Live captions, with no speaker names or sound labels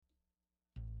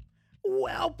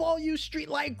Well, all you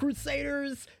Streetlight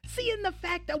Crusaders, seeing the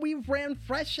fact that we've ran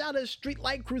fresh out of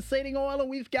Streetlight Crusading oil and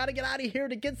we've got to get out of here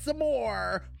to get some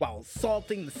more while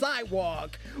salting the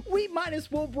sidewalk, we might as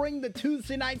well bring the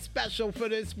Tuesday Night Special for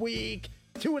this week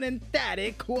to an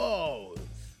emphatic close.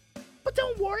 But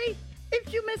don't worry,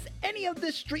 if you miss any of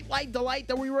this Streetlight delight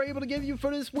that we were able to give you for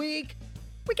this week,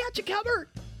 we got you covered,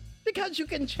 because you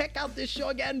can check out this show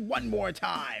again one more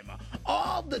time,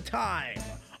 all the time,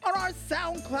 on our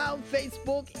SoundCloud,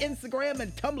 Facebook, Instagram,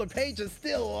 and Tumblr pages,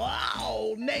 still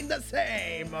all named the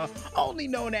same, only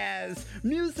known as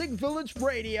Music Village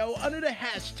Radio under the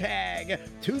hashtag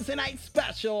Tuesday Night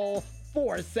Special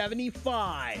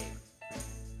 475.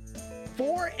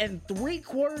 4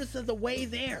 3/4 of the way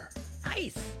there.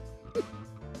 Nice.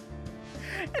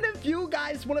 And if you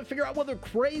guys want to figure out what the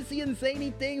crazy and zany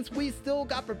things we still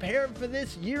got prepared for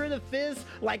this year of the fist,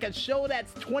 like a show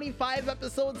that's 25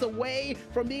 episodes away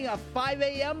from being a 5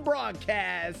 a.m.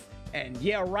 broadcast, and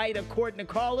yeah, right, according to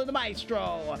Carl the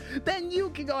Maestro, then you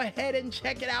can go ahead and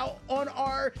check it out on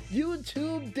our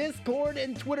YouTube, Discord,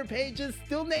 and Twitter pages,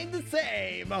 still named the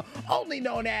same, only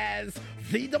known as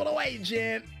the Double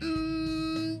Agent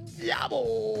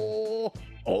Double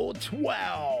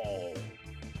 012.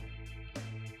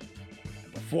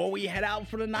 Before we head out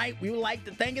for the night, we would like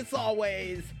to thank, as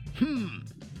always,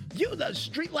 you the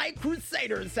Streetlight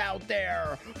Crusaders out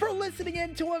there, for listening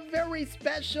in to a very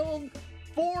special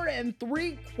 4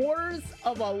 3/4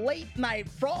 of a late night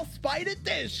frostbite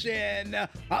edition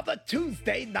of the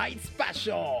Tuesday Night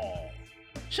Special.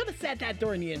 Should have said that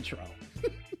during the intro.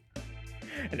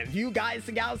 And if you guys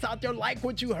and gals out there like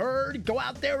what you heard, go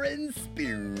out there and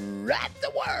spread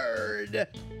the word.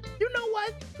 You know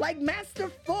what? Like Master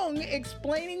Fung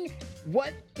explaining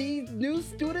what these new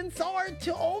students are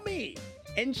to Omi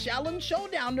in Shaolin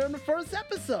Showdown during the first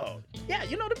episode. Yeah,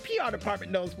 you know, the PR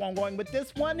department knows where I'm going with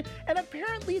this one. And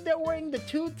apparently they're wearing the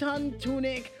 2-ton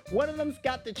tunic. One of them's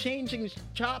got the changing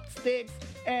chopsticks.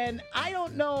 And I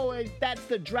don't know if that's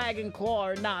the Dragon Claw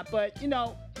or not, but, you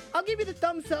know, I'll give you the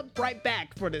thumbs up right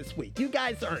back for this week. You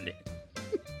guys earned it.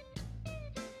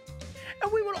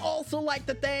 And we would also like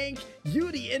to thank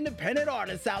you, the independent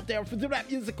artists out there, for doing that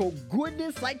musical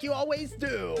goodness like you always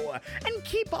do. And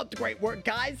keep up the great work,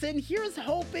 guys. And here's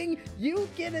hoping you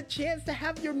get a chance to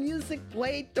have your music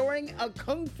played during a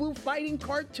kung fu fighting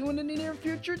cartoon in the near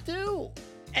future, too.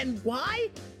 And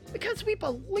why? Because we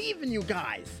believe in you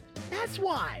guys. That's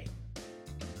why.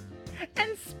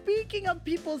 And speaking of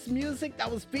people's music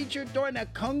that was featured during a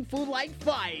kung fu-like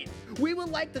fight, we would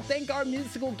like to thank our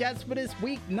musical guest for this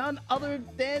week, none other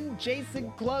than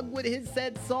Jason Klug, with his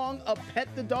said song of Pet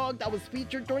the Dog that was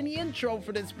featured during the intro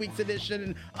for this week's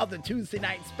edition of the Tuesday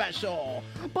Night Special.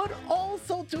 But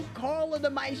also to Carl and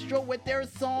the Maestro with their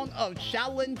song of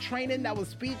Shaolin Training that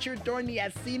was featured during the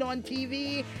As Seen on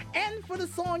TV, and for the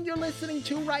song you're listening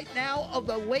to right now of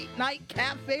the Late Night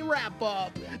Cafe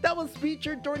Wrap-Up that was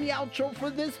featured during the outro for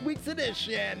this week's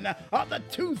edition of the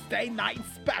Tuesday Night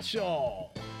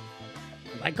Special.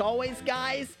 Like always,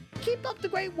 guys, keep up the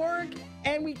great work,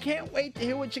 and we can't wait to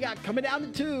hear what you got coming down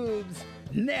the tubes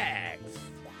next.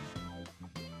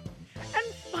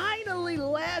 And finally,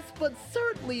 last but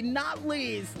certainly not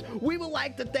least, we would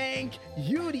like to thank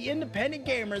you, the independent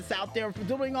gamers out there, for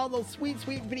doing all those sweet,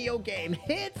 sweet video game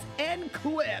hits and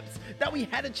clips that we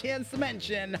had a chance to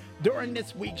mention during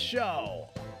this week's show.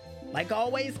 Like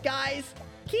always, guys,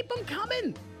 keep them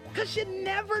coming, because you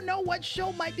never know what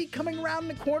show might be coming around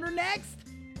the corner next.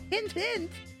 Hint,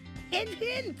 hint, hint,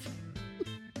 hint.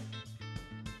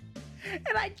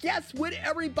 And I guess with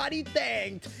everybody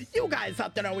thanked, you guys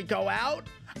out there know we go out.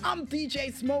 I'm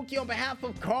DJ Smokey on behalf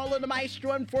of Carl and the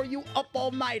Maestro, and for you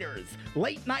up-all-nighters,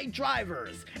 late-night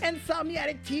drivers,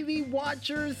 insomniac TV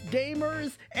watchers,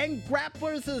 gamers, and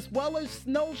grapplers, as well as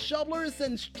snow shovelers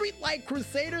and streetlight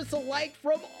crusaders alike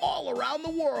from all around the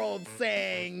world,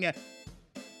 saying,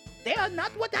 they are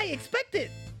not what I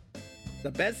expected. The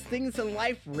best things in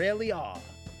life really are.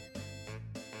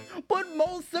 But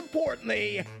most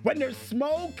importantly, when there's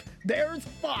smoke, there's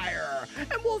fire.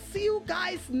 And we'll see you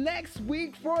guys next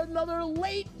week for another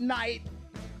late night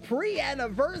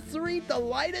pre-anniversary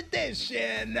delight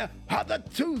edition of the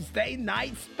Tuesday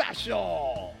Night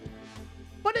Special.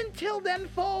 But until then,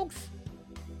 folks,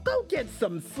 go get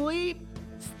some sleep,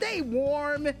 stay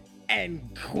warm, and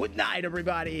good night,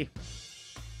 everybody.